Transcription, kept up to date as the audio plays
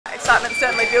excitement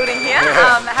certainly building here.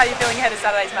 How are you feeling ahead of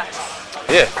Saturday's match?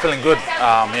 Yeah, feeling good.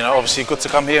 You know, obviously good to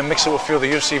come here and mix it with a few of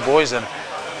the UFC boys, and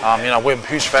you know, we're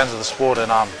huge fans of the sport,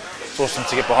 and it's awesome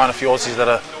to get behind a few Aussies that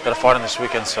are fighting this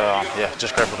weekend. So yeah,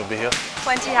 just grateful to be here.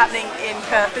 Plenty happening in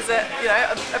Perth. Is it, you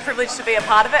know, a privilege to be a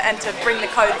part of it and to bring the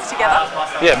codes together?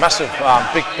 Yeah, massive.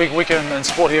 Big weekend in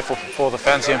sport here for the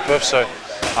fans here in Perth. So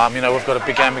you know, we've got a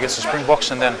big game against the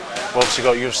Springboks, and then we've obviously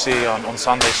got UFC on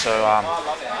Sunday. So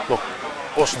look,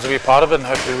 awesome to be a part of it, and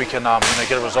hopefully we can you know,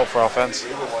 get a result for our fans.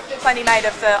 Plenty made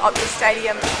of the Optus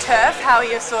Stadium turf. How are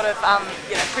you sort of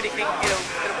you know, predicting it'll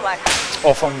play?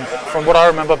 Oh, from what I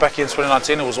remember back in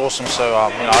 2019, it was awesome. So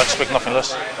you know, I expect nothing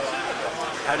less.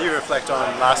 How do you reflect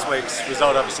on last week's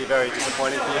result? Obviously very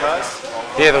disappointing for you guys.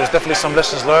 Yeah, there was definitely some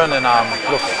lessons learned, and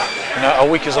look, you know, a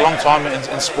week is a long time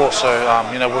in sport. So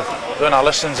you know, we've learned our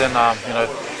lessons, and you know,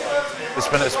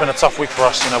 it's been a tough week for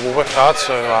us. You know, we'll work hard.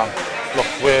 So look,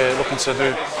 we're looking to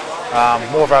do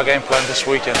more of our game plan this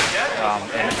week, and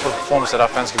put a performance that our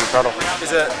fans can be proud of.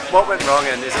 Is it what went wrong,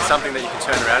 and is it something that you can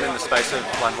turn around in the space of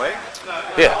 1 week?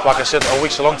 Yeah, like I said, a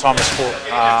week's a long time in sport.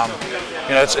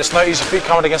 You know, it's no easy feat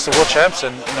coming against the world champs,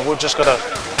 and you know, we've just got to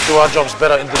do our jobs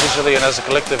better individually and as a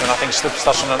collective. And I think Slip's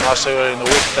touched on it nicely earlier in the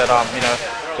week that you know,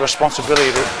 the responsibility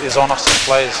is on us as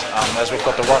players, as we've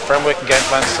got the right framework and game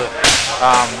plans to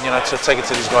you know, to take it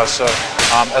to these guys. So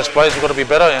as players, we've got to be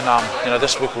better, and you know,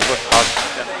 this week we'll work hard.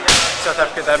 South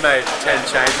Africa, they made 10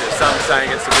 changes. Some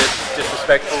saying it's a bit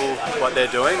disrespectful what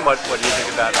they're doing. What do you think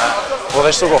about that? Well,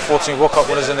 they still got 14 World Cup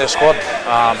winners in their squad.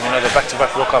 You know, they're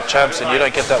back-to-back World Cup champs, and you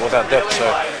don't get that without depth. So,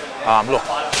 look,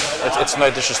 it's no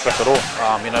disrespect at all.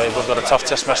 You know, we've got a tough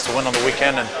test match to win on the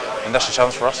weekend, and that's a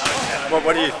challenge for us.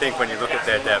 What do you think when you look at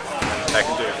their depth? They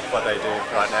can do what they do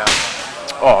right now.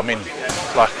 Oh, I mean,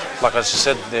 like I just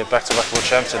said, they're back-to-back world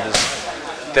champs, and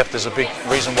depth is a big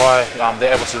reason why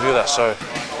they're able to do that. So.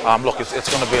 Look, it's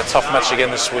going to be a tough match again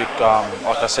this week.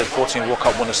 Like I said, 14 World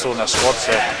Cup winners still in that squad.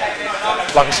 So,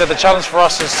 like I said, the challenge for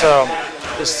us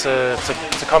is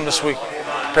to come this week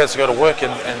prepared to go to work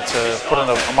and to put in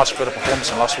a much better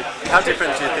performance than last week. How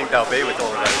different do you think they'll be with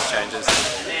all of those changes?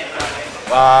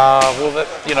 Well,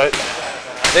 you know,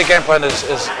 their game plan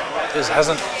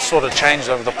hasn't sort of changed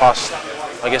over the past,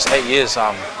 I guess, 8 years.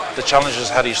 The challenge is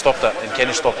how do you stop that, and can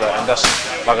you stop that? And that's,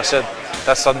 like I said,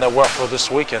 that's something that we're up for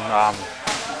this week. And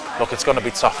look, it's going to be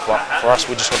tough, but for us,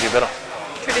 we just got to be better.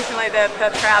 Traditionally, the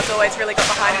Perth crowd's always really got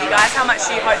behind you guys. How much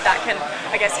do you hope that can,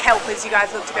 I guess, help as you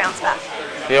guys look to bounce back?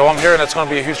 Yeah, well, I'm hearing it's going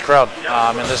to be a huge crowd,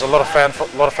 and there's a lot of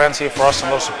fans here for us, and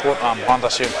a lot of support behind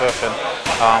us here in Perth.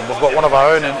 And we've got one of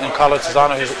our own in Carlo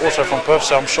Tizano, who's also from Perth,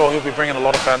 so I'm sure he'll be bringing a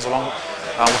lot of fans along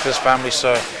with his family.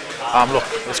 So, look,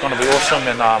 it's going to be awesome,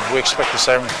 and we expect the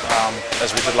same as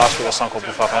we did last week at Suncorp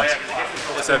with our fans.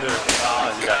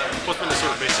 What's been the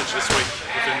sort of message this week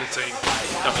within the team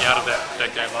coming out of that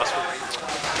game last week?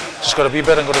 Just got to be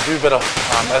better and got to do better.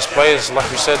 As players, like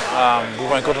we said, we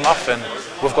weren't good enough, and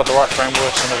we've got the right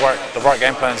frameworks and the right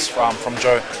game plans from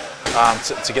Joe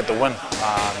to get the win.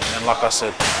 And like I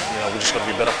said, you know, we just got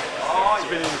to be better. Has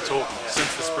there been any talk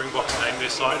since the Springboks named their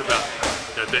side about,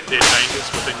 you know, their changes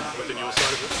within your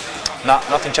side of it? No,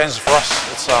 nothing changes for us.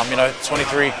 It's you know,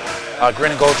 23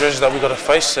 green and gold jerseys that we got to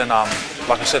face, and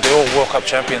like I said, they're all World Cup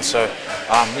champions. So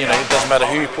you know, it doesn't matter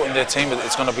who you put in their team.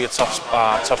 It's going to be a tough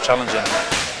challenge, and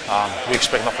we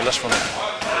expect nothing less from them.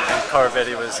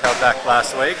 Korovetti was held back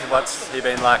last week. What's he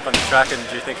been like on the track, and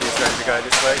do you think he's ready to go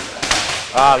this week?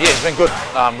 Yeah, he's been good.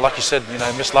 Like you said, you know,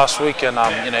 he missed last week, and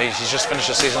you know, he's just finished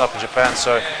the season up in Japan.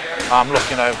 So look,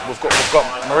 you know, we've got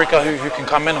Marika who can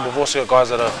come in, and we've also got guys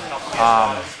that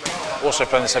are also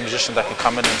playing the same position that can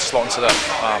come in and slot into that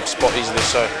spot easily.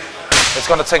 So it's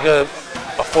going to take a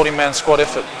 40-man squad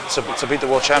effort to beat the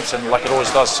world champs, and like it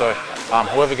always does. So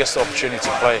whoever gets the opportunity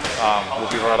to play will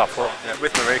be right up for it. Yeah,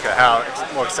 with Marika, how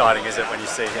more exciting is it when you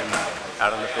see him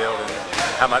out on the field, and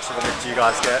how much of a lift do you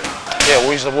guys get? Yeah,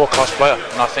 well, he's a world-class player,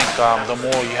 and I think the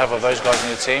more you have of those guys in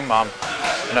your team,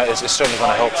 you know, it's certainly going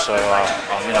to help. So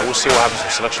you know, we'll see what happens with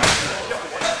selection.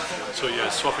 So you're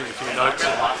swapping a few notes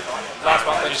and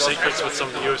any secrets with some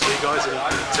of the UFC guys, any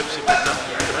tips you picked up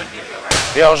today?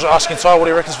 Yeah, I was asking Ty what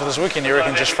he reckons for this weekend. He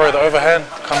reckons just throw the overhand,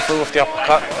 come through with the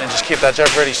uppercut, and just keep that jab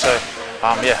ready. So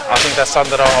yeah, I think that's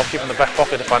something that I'll keep in the back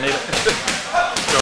pocket if I need it.